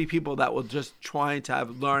would just be people that were just trying to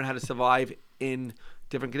learn how to survive in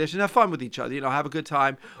different conditions, have fun with each other, have a good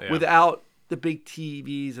time without the big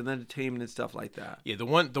TVs and entertainment and stuff like that. Yeah, the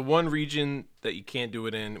one region that you can't do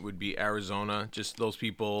it in would be Arizona. Just those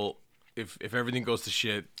people... If everything goes to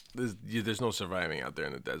shit, there's no surviving out there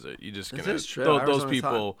in the desert. You just gonna those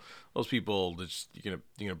people just you're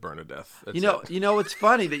gonna burn to death. That's It's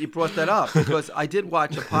funny that you brought that up because I did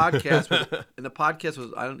watch a podcast and the podcast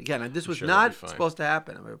was this was not supposed to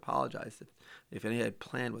happen. I apologize if any had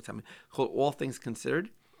planned what's happening. Called All Things Considered.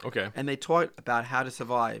 Okay. And they taught about how to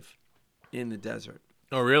survive in the desert.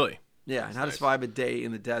 Oh, really? Yeah, and how to survive a day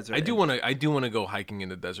in the desert. I do want to go hiking in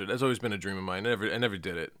the desert. That's always been a dream of mine. I never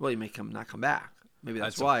did it. Well, you may not come back. Maybe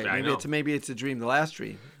that's why. Maybe it's a dream, the last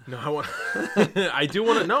dream. No, I want. I do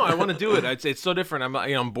want to. No, I want to do it. It's so different.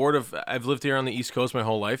 I'm bored of. I've lived here on the East Coast my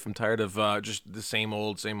whole life. I'm tired of just the same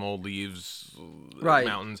old leaves,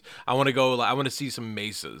 mountains. I want to go. I want to see some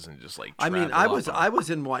mesas and just like. I mean, I was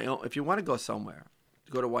in Wyoming. If you want to go somewhere,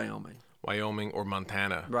 go to Wyoming. Wyoming or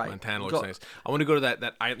Montana. Right. Montana looks nice. I want to go to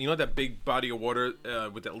that island. You know that big body of water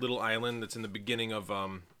with that little island that's in the beginning of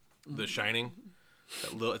The Shining.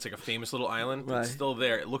 It's like a famous little island. Right. It's still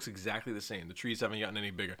there. It looks exactly the same. The trees haven't gotten any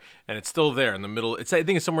bigger, and it's still there in the middle. I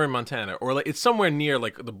think it's somewhere in Montana, or like it's somewhere near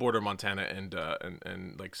like the border of Montana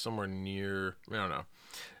and like somewhere near. I don't know.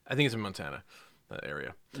 I think it's in Montana, that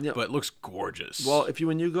area. Yeah. But it looks gorgeous. Well,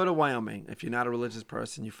 when you go to Wyoming, if you're not a religious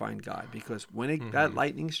person, you find God, because when that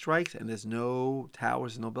lightning strikes and there's no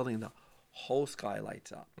towers, no building, the whole sky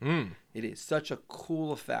lights up. It is such a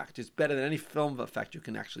cool effect. It's better than any film effect you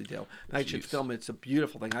can actually do. I should film it. It's a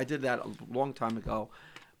beautiful thing. I did that a long time ago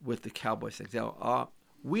with the Cowboys thing. So,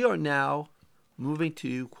 we are now moving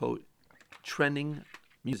to, quote, trending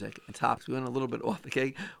music and topics. We went a little bit off,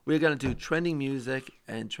 okay? We're going to do trending music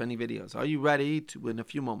and trending videos. Are you ready in a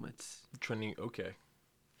few moments? Trending, okay.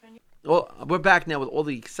 Well, we're back now with all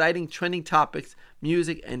the exciting trending topics,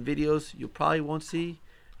 music, and videos you probably won't see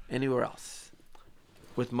anywhere else,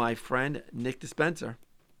 with my friend Nick Dispenser.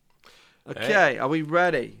 Okay, hey. Are we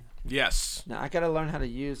ready? Yes. Now I gotta learn how to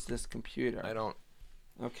use this computer. I don't.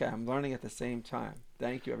 Okay, I'm learning at the same time.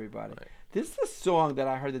 Thank you, everybody. Right. This is a song that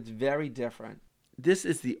I heard that's very different. This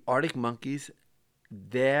is the Arctic Monkeys.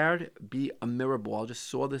 There'd Be a Mirror Ball. I just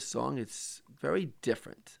saw this song. It's very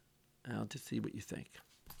different. I'll just see what you think.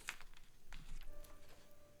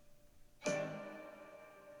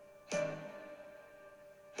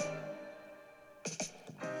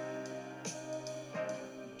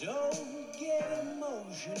 Don't get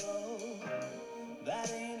emotional,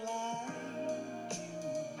 that ain't like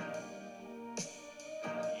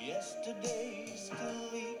you. Yesterday's still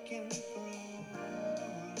leaking through.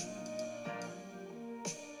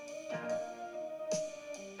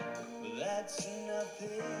 But that's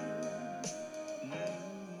nothing new.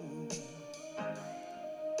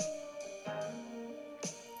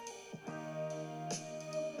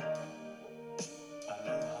 I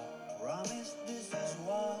promise this is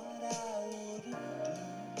what I wouldn't do.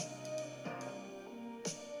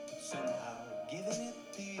 But somehow giving it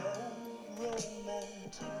the old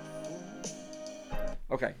romantic fool.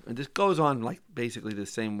 Okay, and this goes on like basically the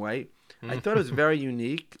same way. I thought it was very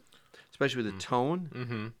unique, especially with the tone.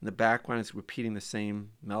 In the background, it's repeating the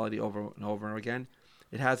same melody over and over again.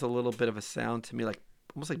 It has a little bit of a sound to me, like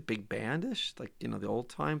almost like big bandish, like the old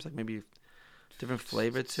times, like maybe different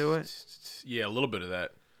flavor to it. Yeah, a little bit of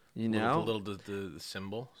that. The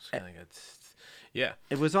cymbal. Yeah.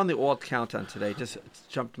 It was on the alt countdown today. Just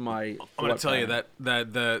jumped my. I'm gonna tell you that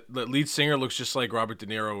the lead singer looks just like Robert De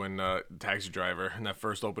Niro in Taxi Driver in that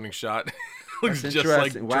first opening shot. Looks That's just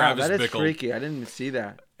interesting. like wow, Travis that is Bickle. freaky. I didn't even see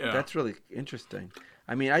that. Yeah. That's really interesting.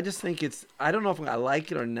 I mean, I just think it's. I don't know if I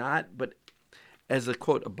like it or not, but as a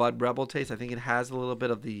quote, a Bud Rebel taste, I think it has a little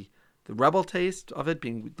bit of the Rebel taste of it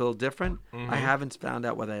being a little different. I haven't found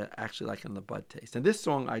out whether I actually like it in the Bud taste. And this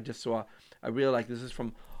song I just saw, I really like. This is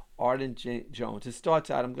from Arden Jones. It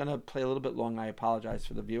starts out. I'm gonna play a little bit long. I apologize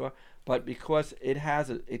for the viewer, but because it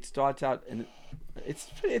starts out and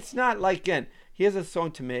it's not like again. Here's a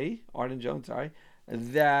song to me, Arden Jones, sorry,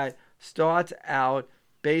 that starts out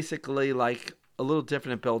basically like a little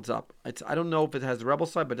different and builds up. I don't know if it has the Rebel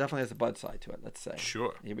side, but definitely has the Bud side to it. Let's say.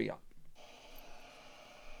 Sure. Here we go.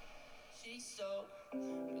 She's so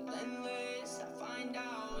relentless. I find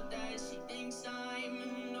out that she thinks I'm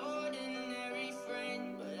an ordinary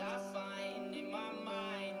friend, but I find in my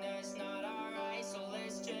mind that's not alright. So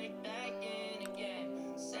let's check back in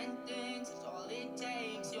again. Sentence is all it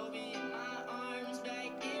takes. You'll be in my arms,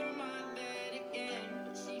 back in my bed again.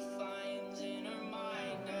 But she finds in her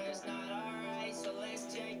mind that's not alright. So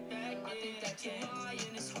let's check back in. I think that you're lying,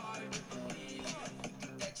 it's hard to believe. I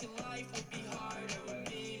think that your life would be harder with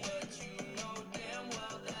me, but you know damn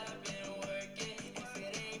well that I've been working. If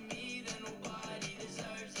it ain't me, then nobody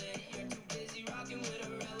deserves it. You're too busy rocking with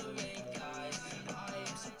irrelevant guys. I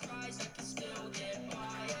am surprised I can still get by.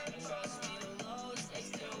 Trust me, the lows, they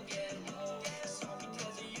still get low. It's all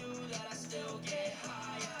because of you that I still get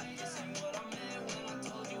high. This ain't what I meant when I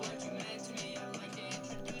told you what you meant to me. I'd like to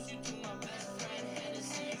introduce you to my best friend,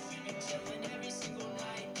 Hennessy. We've been chilling every single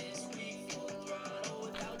night this week. Full throttle,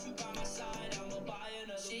 without you by my side, I'ma buy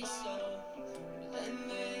another. She's so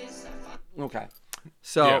relentless. Okay,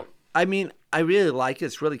 so I mean, I really like it.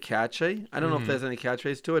 It's really catchy. I don't know if there's any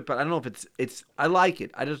catchphrase to it, but I don't know if it's. I like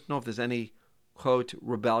it. I just don't know if there's any quote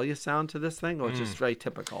rebellious sound to this thing, or it's just very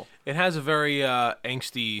typical. It has a very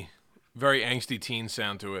angsty teen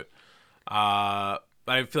sound to it.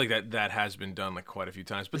 I feel like that has been done like quite a few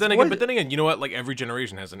times. But then again, you know what? Like every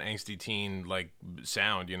generation has an angsty teen like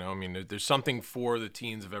sound. You know, I mean, there's something for the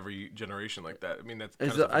teens of every generation like that. I mean, that's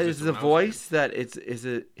is the voice that is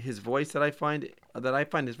it his voice that I find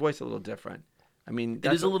his voice a little different. I mean,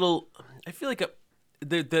 it is a little. I feel like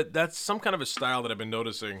that's some kind of a style that I've been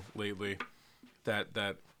noticing lately.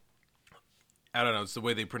 That I don't know. It's the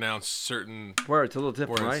way they pronounce certain words. A little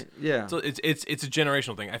different, words. Right? Yeah. So it's a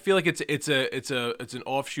generational thing. I feel like it's an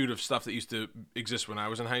offshoot of stuff that used to exist when I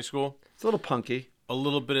was in high school. It's a little punky. A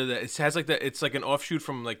little bit of that. It has like that. It's like an offshoot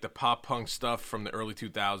from like the pop punk stuff from the early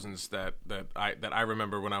 2000s that I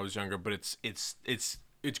remember when I was younger. But it's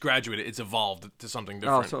graduated. It's evolved to something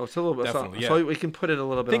different. Oh, so it's a little bit. Definitely, so we can put it a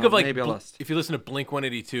little bit. Think on of like maybe a list. If you listen to Blink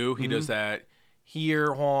 182, he does that. He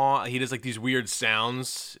does like these weird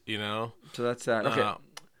sounds, you know. So that's that. Okay.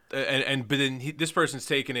 But then this person's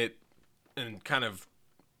taking it and kind of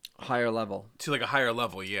higher level to like a higher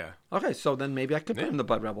level, yeah. Okay, so then maybe I could put him the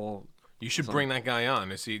Bud Rebel. You should bring that guy on.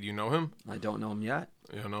 Do you know him? I don't know him yet.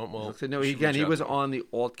 You don't know him? Well, no, he was on the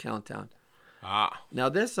Alt Countdown. Now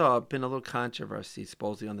there's been a little controversy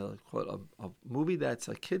supposedly on the quote a movie that's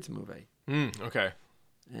a kids movie. Okay.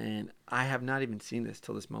 And I have not even seen this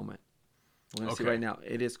till this moment. We're going to see right now.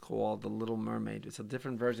 It is called The Little Mermaid. It's a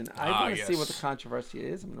different version. I want to see what the controversy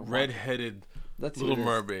is. I'm gonna Red-headed Little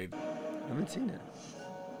Mermaid. I haven't seen it.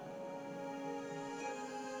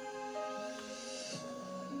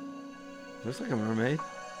 Looks like a mermaid.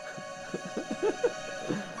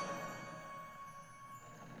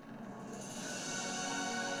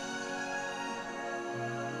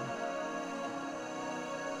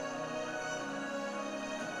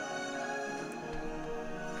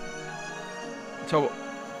 So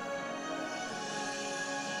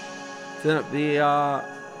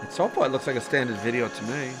so far it looks like a standard video to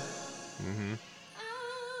me. Mm-hmm.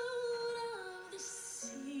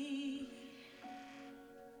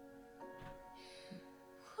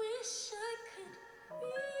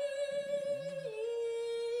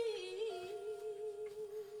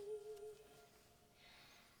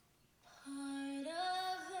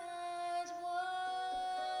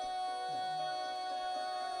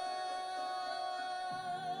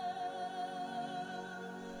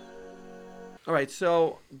 All right,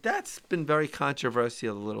 so that's been very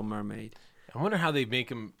controversial, The Little Mermaid. I wonder how they make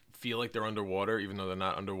them feel like they're underwater, even though they're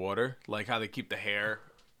not underwater. Like how they keep the hair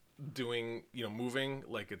moving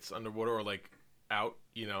like it's underwater or like out.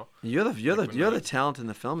 You're the talent in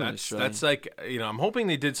the film industry. That's like I'm hoping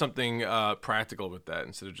they did something practical with that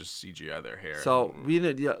instead of just CGI their hair. So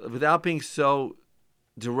without being so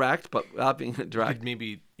direct, but without being direct,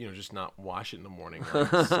 maybe just not wash it in the morning.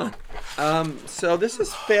 Right? So this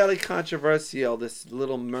is fairly controversial. This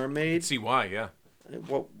Little Mermaid. See why? Yeah.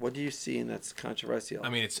 What do you see in that's controversial? I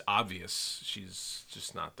mean, it's obvious she's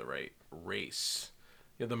just not the right race.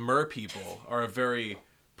 The Mer people are a very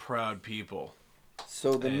proud people.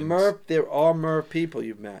 So there are Mer people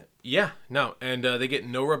you've met. Yeah, no, and they get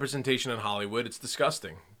no representation in Hollywood. It's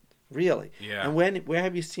disgusting. Really? Yeah. And where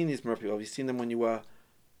have you seen these Mer people? Have you seen them when you were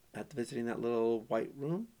visiting that little white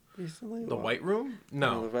room recently? The white room?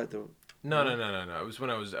 No. No. It was when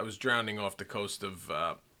I was drowning off the coast of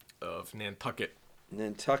Nantucket.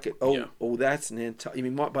 Nantucket. Oh, yeah. Oh, that's Nantucket. You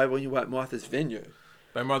mean by when you were at Martha's Vineyard?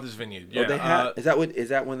 By Martha's Vineyard, yeah. Oh, they had, is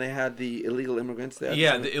that when they had the illegal immigrants there?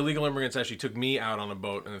 Yeah, the illegal immigrants actually took me out on a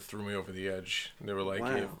boat and then threw me over the edge. And they were like,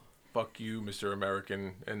 "Hey, fuck you, Mr.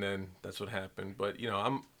 American," and then that's what happened. But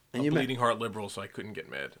I'm a bleeding heart liberal, so I couldn't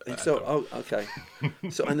get mad. Okay.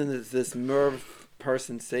 So and then this Mer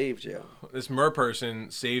person saved you. This Mer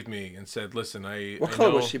person saved me and said, "Listen, What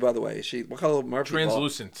color was she, by the way? What color Mer people?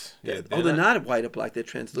 Translucent. Yeah. They're not white or black. They're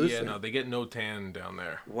translucent. Yeah, no, they get no tan down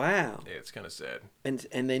there. Wow. Yeah, it's kind of sad.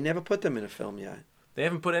 And they never put them in a film yet. They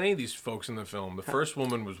haven't put any of these folks in the film. The first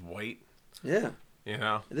woman was white. Yeah.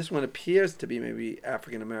 This one appears to be maybe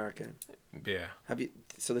African American. Yeah.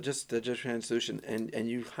 So they're just translucent, and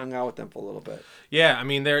you hung out with them for a little bit. Yeah, I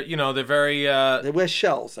mean they're very. They wear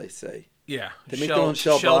shells, I say. Yeah. They make their own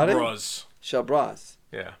shell bras. Shell bras.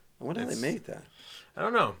 Yeah. I wonder how they make that. I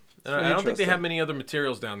don't know. I don't think they have many other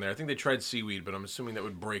materials down there. I think they tried seaweed, but I'm assuming that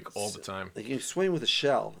would break all the time. They can swim with a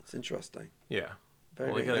shell. It's interesting. Yeah.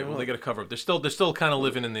 They got to cover up. They're still kind of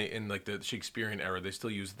living in like the Shakespearean era. They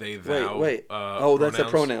still use they thou. Wait. That's the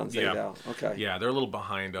pronouns. They thou. Okay. Yeah, they're a little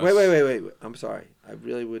behind us. Wait. I'm sorry. I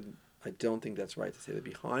don't think that's right to say they're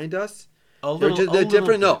behind us. They're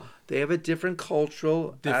different. No, they have a different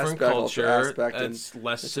cultural Different aspect, culture. and That's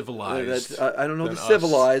less civilized. I don't know than the us.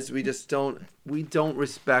 civilized. We just don't. We don't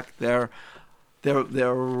respect their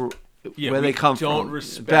Yeah, where we they come don't from.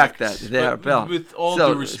 respect, Back that. but with all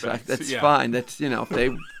due respect, That's yeah. fine. That's if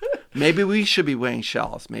they. Maybe we should be wearing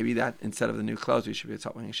shells. Maybe that instead of the new clothes, we should be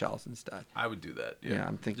wearing shells instead. I would do that. Yeah,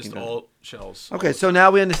 I'm thinking just that. all shells. Okay, so now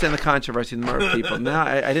we understand the controversy of the Merc people. Now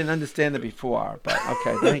I didn't understand it before, but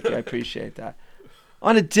okay, thank you. I appreciate that.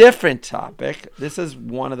 On a different topic, this is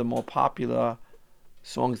one of the more popular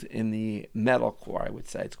songs in the metalcore, I would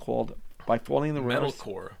say. It's called By Falling in the Reverse.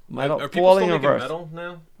 Metalcore. Metal, Are people Falling still in making Reverse. metal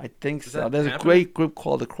now? I think Is so. that There's a happening? great group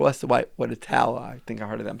called Across the White Water Tower. I think I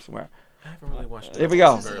heard of them somewhere. I haven't really watched. Here we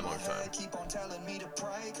go. In a very long time. Keep on telling me to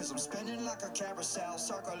pray, cause I'm spinning like a carousel,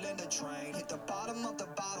 circling the train. Hit the bottom of the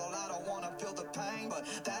bottle, I don't wanna feel the pain, but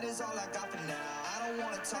that is all I got for now. I don't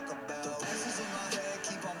wanna talk about the voices in my head,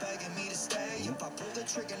 keep on begging me to stay. If I pull the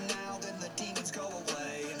trigger now, then the demons go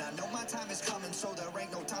away. And I know my time is coming, so there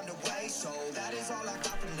ain't no time to waste. So that is all I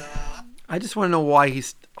got for now. I just want to know why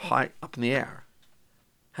he's high up in the air.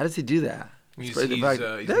 How does he do that? He's pretty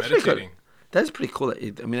good. meditating. That's pretty cool.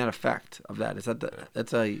 That effect of that is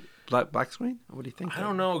that's a black screen. What do you think? I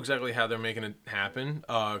don't know exactly how they're making it happen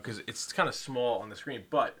because it's kind of small on the screen,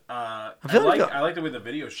 but I like the way the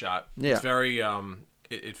video's shot. Yeah. It's very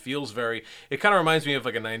it feels very. It kind of reminds me of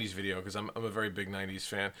like a '90s video because I'm a very big '90s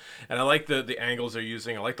fan, and I like the angles they're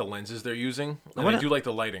using. I like the lenses they're using, and I do like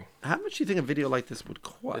the lighting. How much do you think a video like this would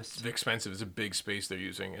cost? It's expensive. It's a big space they're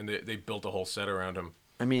using, and they built a whole set around him.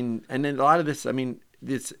 I mean, and then a lot of this. A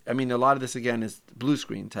lot of this again is blue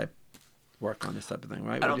screen type work on this type of thing,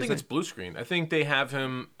 right? I don't think it's blue screen. I think they have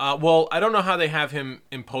him. Well, I don't know how they have him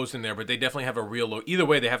imposed in there, but they definitely have a real. Either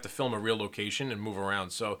way, they have to film a real location and move around.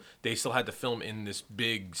 So they still had to film in this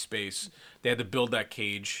big space. They had to build that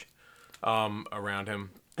cage around him.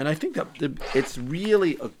 And I think that it's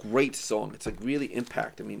really a great song. It's a really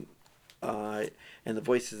impact. I mean, and the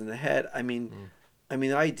voices in the head. I mean,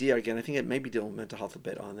 the idea again. I think it maybe deal with mental health a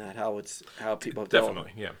bit on that. How people have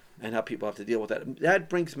Definitely, yeah. And how people have to deal with that. That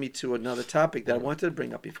brings me to another topic that I wanted to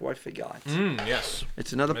bring up before I forgot. Yes.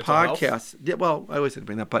 It's another Mental podcast. Yeah, well, I always had to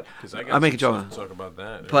bring that, but I make a joke. to talk about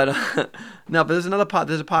that. But no, but there's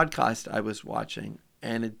a podcast I was watching,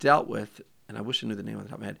 and it dealt with, and I wish I knew the name off the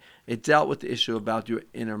top of my head. It dealt with the issue about your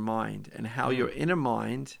inner mind and how your inner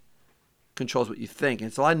mind controls what you think. And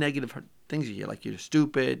it's a lot of negative things you hear, like you're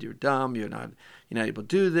stupid, you're dumb, you're not able to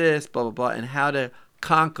do this, blah blah blah, and how to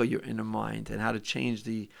conquer your inner mind and how to change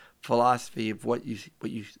the philosophy of what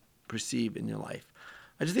you perceive in your life.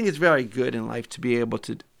 I just think it's very good in life to be able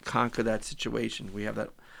to conquer that situation. We have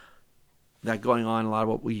that going on. A lot of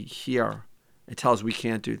what we hear, it tells us we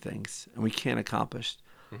can't do things and we can't accomplish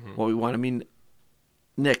what we want. I mean,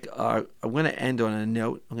 Nick, I'm going to end on a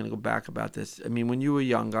note. I'm going to go back about this. I mean, when you were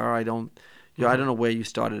younger, I don't know where you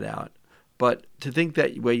started out, but to think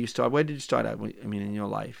that where did you start out? I mean, in your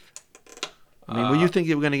life. I mean, were you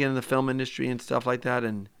thinking you were going to get in the film industry and stuff like that?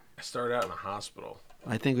 And I started out in a hospital.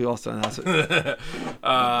 I think we all started in the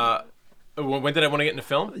hospital. When did I want to get into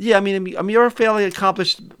film? Yeah, I mean, you're a fairly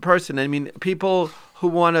accomplished person. I mean, people who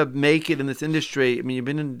want to make it in this industry. I mean, you've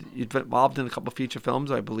been involved in a couple of feature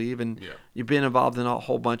films, I believe, and you've been involved in a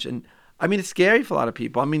whole bunch. And I mean, it's scary for a lot of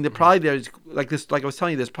people. I mean, there's like I was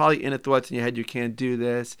telling you, there's probably inner thoughts in your head. You can't do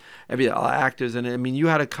this. Actors, and I mean, you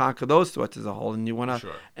had to conquer those thoughts as a whole. And you want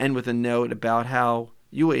to end with a note about how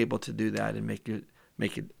you were able to do that and make it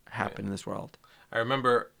happen in this world. I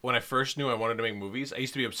remember when I first knew I wanted to make movies, I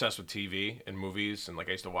used to be obsessed with TV and movies, and like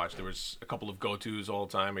I used to watch, there was a couple of go-tos all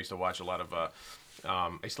the time. I used to watch a lot of, I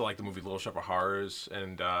used to like the movie Little Shop of Horrors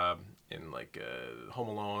and Home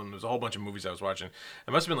Alone. There was a whole bunch of movies I was watching.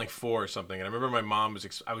 It must have been like 4 or something, and I remember my mom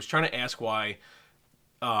I was trying to ask why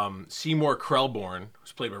Seymour Krelborn,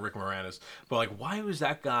 who's played by Rick Moranis, but like, why was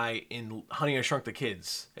that guy in Honey, I Shrunk the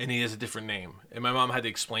Kids and he has a different name? And my mom had to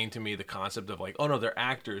explain to me the concept of like, oh no, they're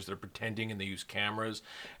actors, they're pretending and they use cameras.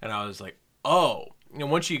 And I was like, oh.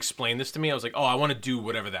 Once she explained this to me, I was like, oh, I want to do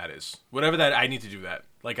whatever that is. Whatever that, I need to do that.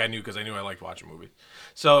 Like I knew, because I knew I liked watching movies.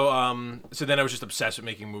 So so then I was just obsessed with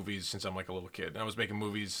making movies since I'm like a little kid. And I was making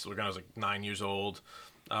movies when I was like 9 years old.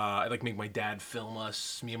 I'd like make my dad film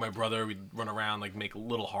us, me and my brother. We'd run around, like make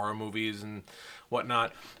little horror movies and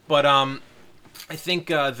whatnot. But I think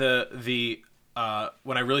when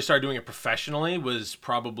I really started doing it professionally was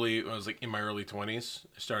probably when I was like in my early 20s.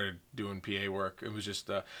 I started doing PA work. It was just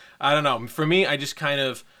I don't know. For me, I just kind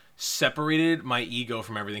of separated my ego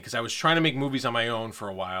from everything because I was trying to make movies on my own for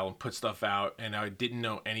a while and put stuff out, and I didn't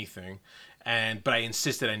know anything. But I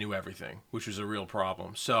insisted I knew everything, which was a real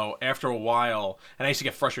problem. So after a while, and I used to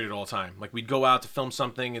get frustrated all the time. Like we'd go out to film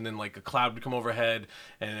something, and then like a cloud would come overhead,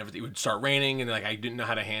 and everything would start raining, and like I didn't know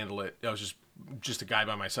how to handle it. I was just a guy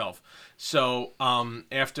by myself. So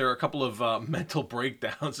after a couple of mental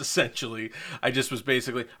breakdowns, essentially, I just was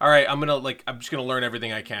basically, all right, I'm just gonna learn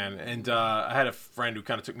everything I can. And I had a friend who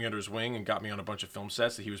kind of took me under his wing and got me on a bunch of film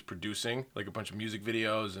sets that he was producing, like a bunch of music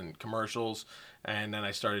videos and commercials. And then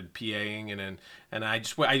I started PAing, and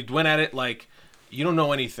I went at it like, you don't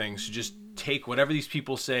know anything, so just take whatever these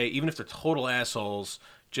people say, even if they're total assholes.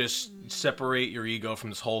 Just separate your ego from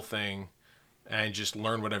this whole thing, and just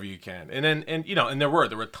learn whatever you can. And then there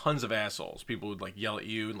were tons of assholes. People would like yell at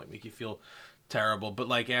you and like make you feel terrible. But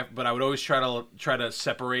but I would always try to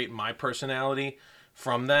separate my personality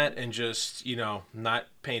from that, and just not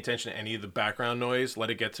pay attention to any of the background noise. Let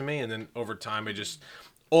it get to me, and then over time,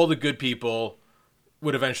 all the good people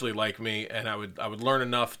would eventually like me, and I would learn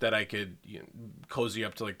enough that I could cozy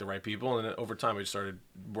up to like the right people, and then over time I started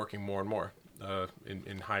working more and more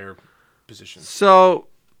in higher positions. So,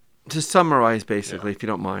 to summarize, basically, if you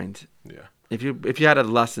don't mind, yeah, if you had a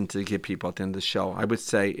lesson to give people at the end of the show, I would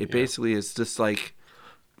say it basically is just like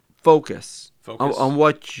focus. On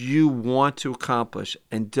what you want to accomplish,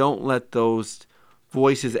 and don't let those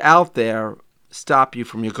voices out there stop you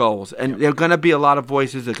from your goals. And there are going to be a lot of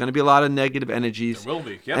voices. There are going to be a lot of negative energies. There will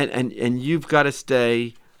be, yeah. And you've got to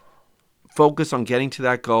stay focused on getting to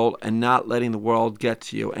that goal and not letting the world get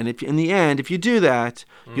to you. And if in the end, if you do that,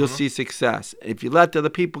 you'll see success. If you let the other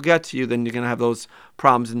people get to you, then you're going to have those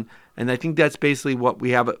problems. And I think that's basically what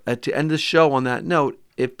we have at the end of the show on that note.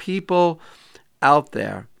 If people out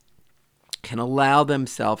there can allow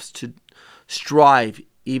themselves to strive,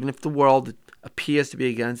 even if the world appears to be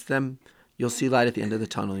against them, you'll see light at the end of the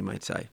tunnel, you might say.